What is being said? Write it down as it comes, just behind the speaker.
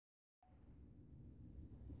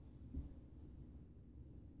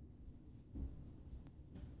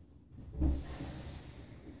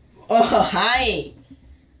Oh, hi.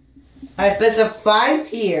 I specified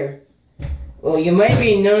here. Well, you might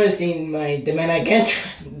be noticing my demonic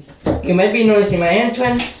entrance. You might be noticing my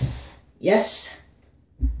entrance. Yes,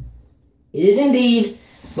 it is indeed.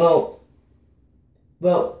 Well,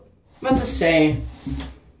 let's just say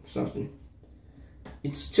something.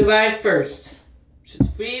 It's July 1st.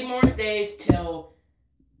 Just 3 more days till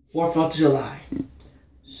 4th of July.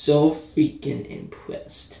 So freaking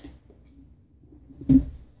impressed.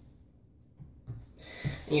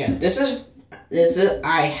 Yeah, this is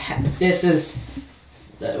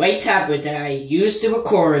the white tablet that I used to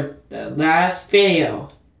record the last video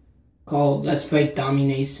called Let's Play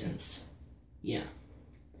Dominations. Yeah,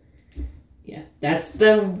 this is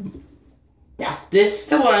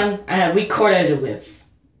the one I have recorded it with.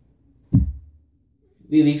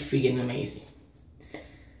 Really freaking amazing.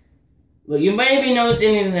 Well, you might be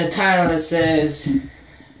noticing in the title it says,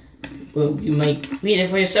 well, you might read it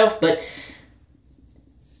for yourself, but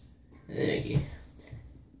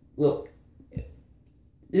well,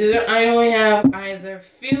 I only have either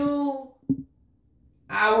few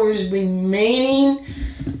hours remaining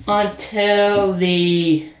until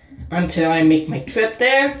I make my trip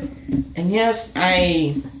there. And yes,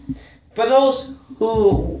 for those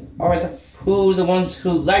who are the ones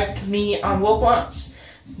who like me on Roblox,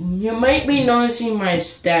 you might be noticing my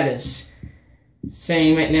status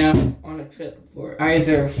saying right now on a trip for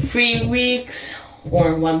either 3 weeks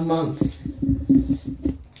or 1 month.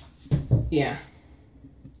 Yeah.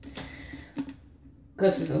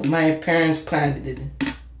 Because my parents planned it.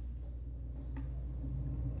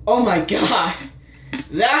 Oh my god!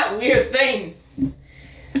 That weird thing!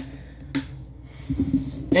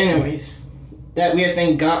 Anyways, that weird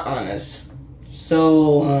thing got on us.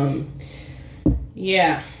 So,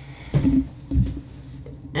 yeah.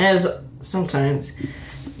 As sometimes,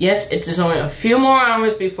 yes, it's just only a few more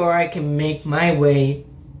hours before I can make my way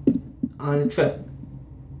on a trip.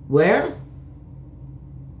 Where?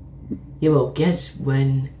 You will guess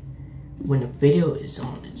when the video is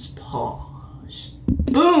on its pause.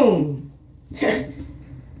 Boom! I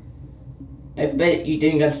bet you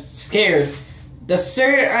didn't get scared. The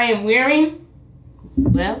shirt I am wearing,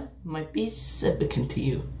 well, might be significant to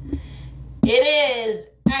you. It is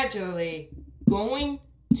actually going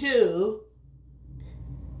to,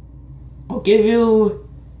 I'll give you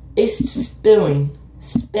a spelling,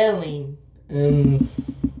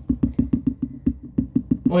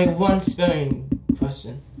 only one spelling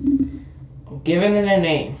question. I'll give it a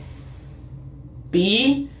name.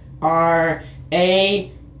 B-R-A-N-S-O-N.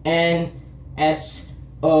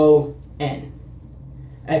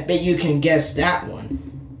 I bet you can guess that one.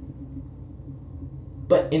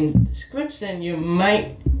 But in the description, you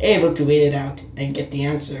might able to read it out and get the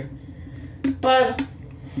answer. But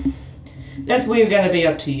that's really gonna be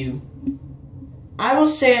up to you. I will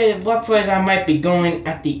say what place I might be going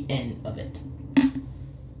at the end of it.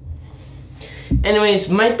 Anyways,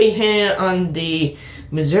 might be here on the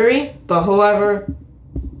Missouri, but however,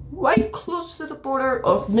 right close to the border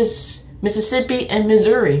of Mississippi and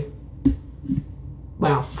Missouri.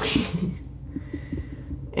 Wow.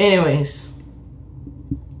 Anyways.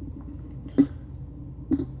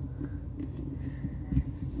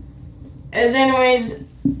 We're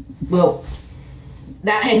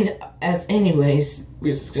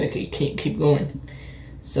just gonna keep going.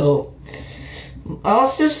 So,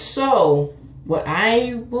 also what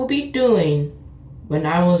I will be doing when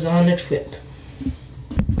I was on the trip.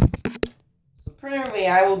 So apparently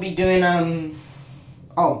I will be doing,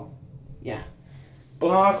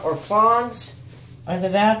 block or fawns. Either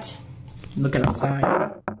that, looking outside.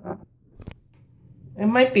 It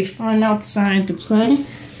might be fun outside to play.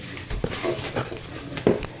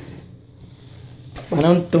 I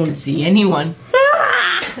don't see anyone.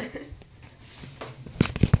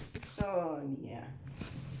 So, yeah.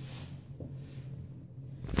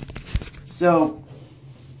 So,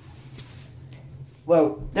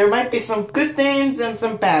 well, there might be some good things and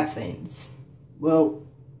some bad things. Well,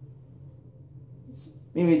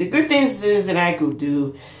 maybe the good things is that I could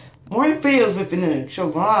do more videos within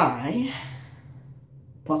July.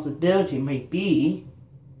 Possibility might be.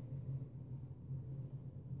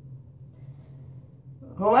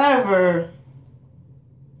 However,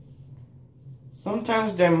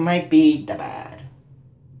 sometimes there might be the bad.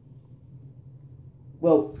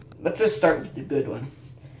 Well, let's just start with the good one.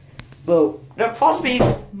 Well, there possibly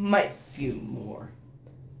might be more.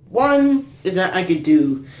 One is that I could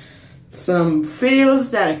do some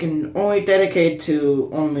videos that I can only dedicate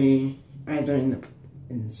to only either in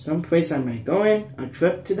some place I might go in, a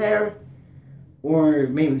trip to there, or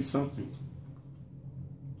maybe something.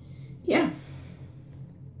 Yeah.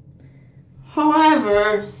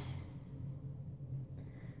 However,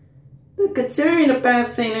 considering the bad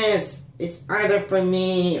thing is, it's either for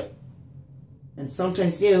me and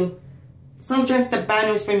sometimes you. Sometimes the bad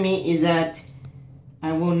news for me is that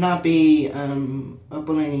I will not be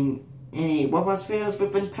uploading any Roblox videos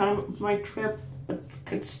within time of my trip. But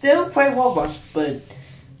could still play Roblox, but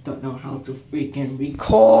don't know how to freaking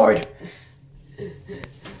record.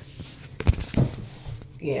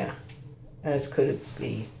 Yeah, as could it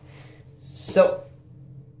be. So.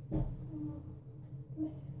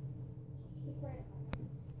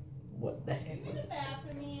 What the heck?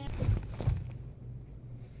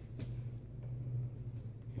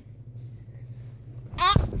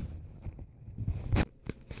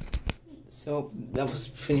 So that was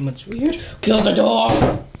pretty much weird. Close the door.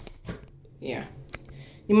 Yeah,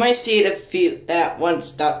 you might see that one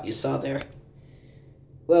stop you saw there.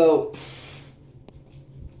 Well,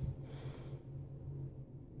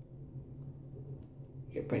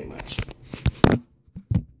 yeah, pretty much.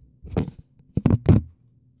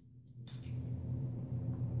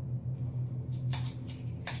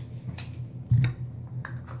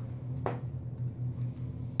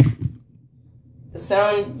 The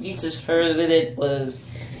sound you just heard it was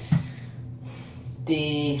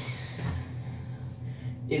the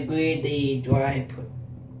degree the dry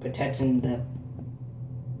protecting the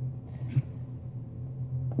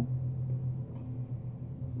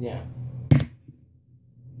yeah.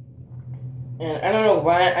 And I don't know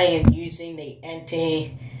why I am using the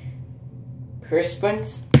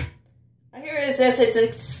antiperspirant. I hear it says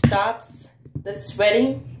it stops the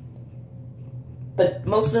sweating, but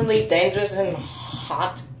mostly dangerous in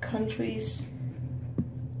hot countries.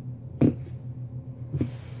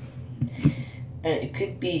 And it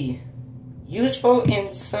could be useful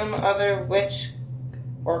in some other rich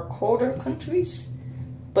or colder countries,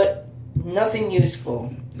 but nothing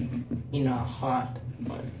useful in a hot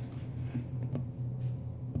one.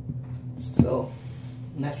 So,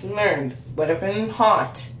 lesson learned. But if in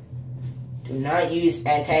hot, do not use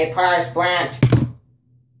antiperspirant.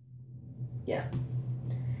 Yeah.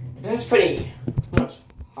 It's pretty much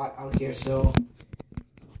hot out here, so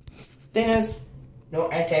thing is, no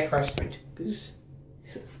antiperspirant, because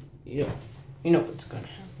you know what's gonna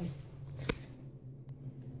happen.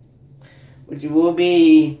 Which will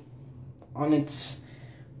be on its,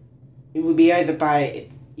 it will be either by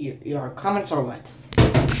your comments or what.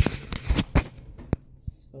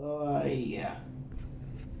 So yeah.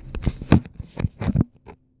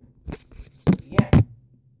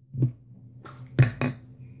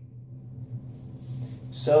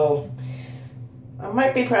 So, I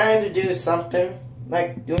might be planning to do something,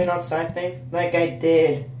 like doing outside thing, like I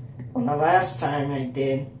did on the last time I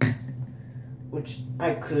did, which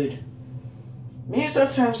I could. Maybe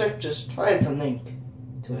sometimes I just try to link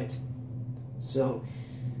to it. So,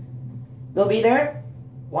 they'll be there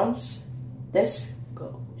once this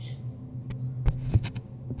goes.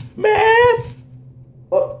 Man!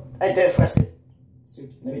 Oh, I did press it. So,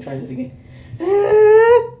 let me try this again.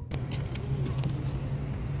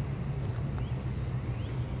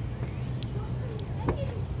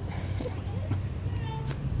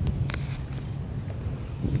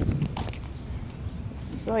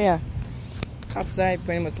 So yeah, it's outside,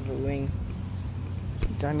 pretty much of a wing,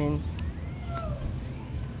 which I'm in.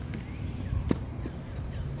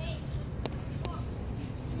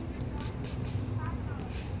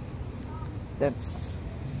 That's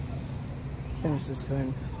seems just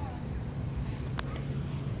fun.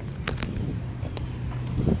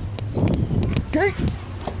 Okay.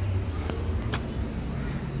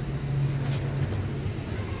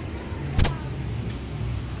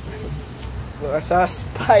 Well, I saw a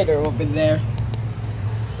spider over there.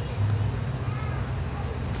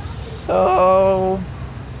 So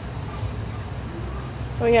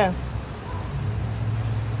yeah.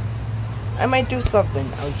 I might do something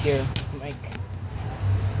out here. Like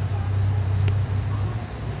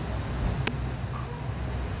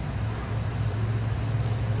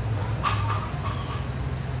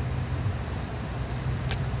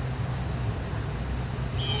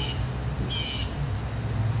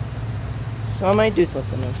so I might do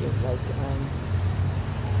something out here, like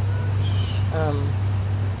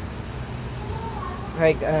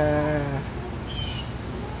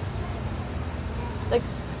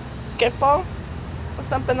kickball or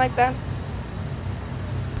something like that.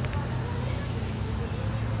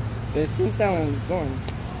 But since that one was going,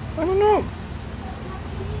 I don't know.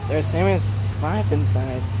 There's him is 5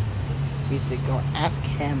 inside. We should go ask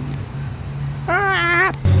him.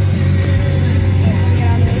 Ah!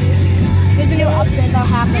 There's a new update that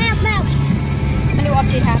happened. A new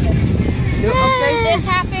update happened. New update? This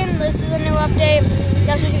happened. This is a new update.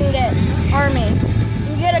 Guess what you can get? Army. You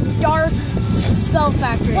can get a dark spell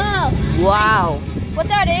factory. Wow. Wow. What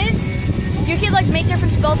that is, you can like make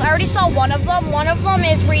different spells. I already saw one of them. One of them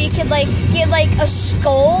is where you could like get like a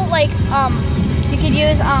skull, like you could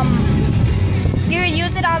use it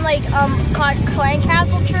on like clan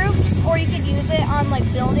castle troops, or you could use it on like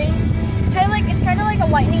buildings. It's kind of like a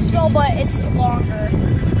lightning spell, but it's longer.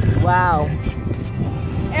 Wow.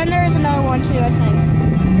 And there is another one too, I think.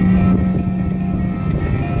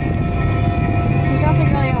 There's nothing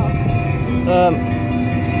really else.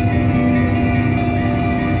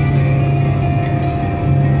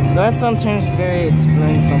 That sometimes very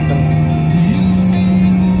explain something.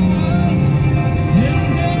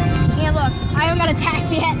 Yeah, look, I haven't got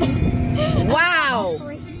attacked yet. Wow!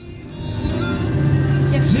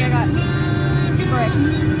 Yep, see, I got brick.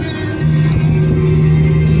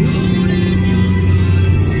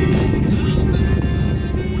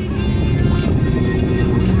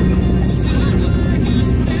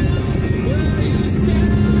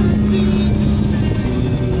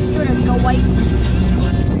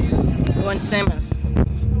 Samus,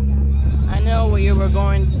 I know what you were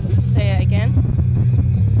going to say again.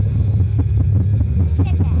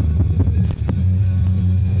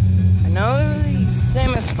 I know the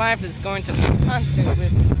Samus 5 is going to a concert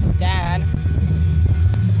with Dad.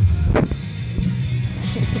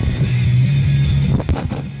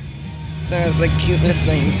 Sounds like cuteness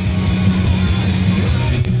things.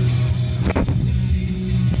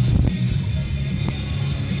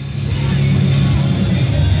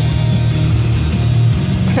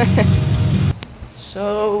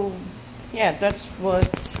 So, yeah, that's what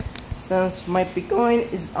Samus might be going,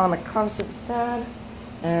 is on a concert with Dad,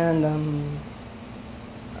 and,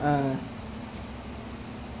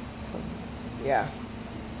 so, yeah.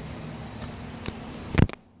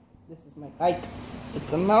 This is my bike.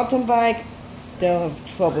 It's a mountain bike, still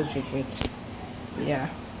have troubles with it. Yeah,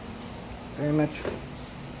 very much troubles.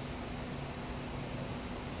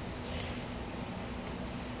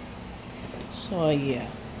 So, yeah.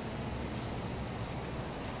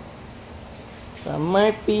 So I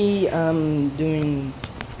might be doing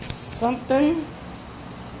something,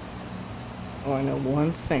 or I know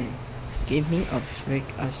one thing. Give me a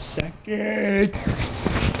second.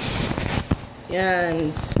 Yeah,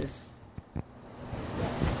 and it's just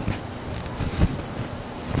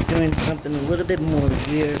doing something a little bit more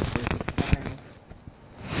weird this time.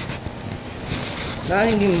 Not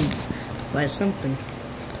even by something.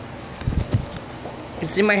 You can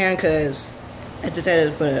see my hand because I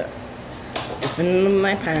decided to put it in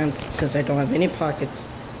my pants because I don't have any pockets.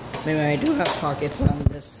 Maybe I do have pockets on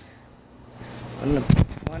this, on the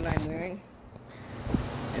one I'm wearing,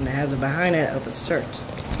 and it has it behind it of a shirt.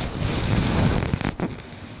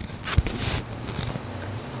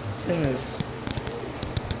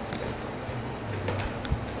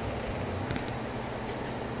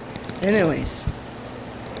 Anyways,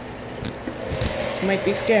 this might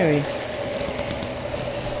be scary.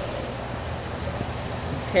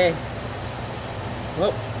 Okay.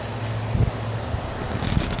 Well,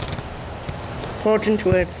 approaching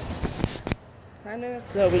to its time limit,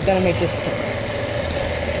 so we gotta make this quick.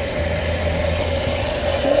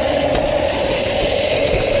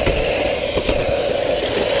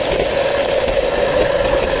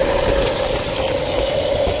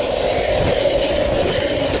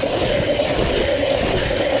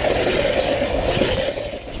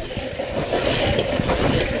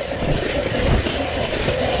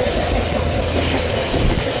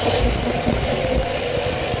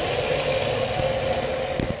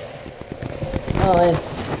 Oh,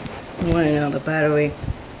 it's running out of battery.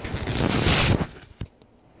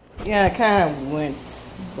 Yeah, I kind of went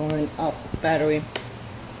going up battery.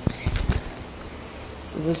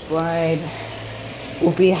 So this ride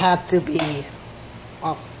will have to be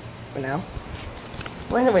off for now.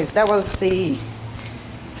 Well, anyways, that was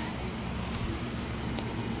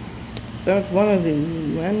one of the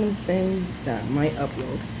random things that I might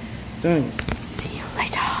upload. So anyways, see you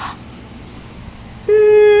later.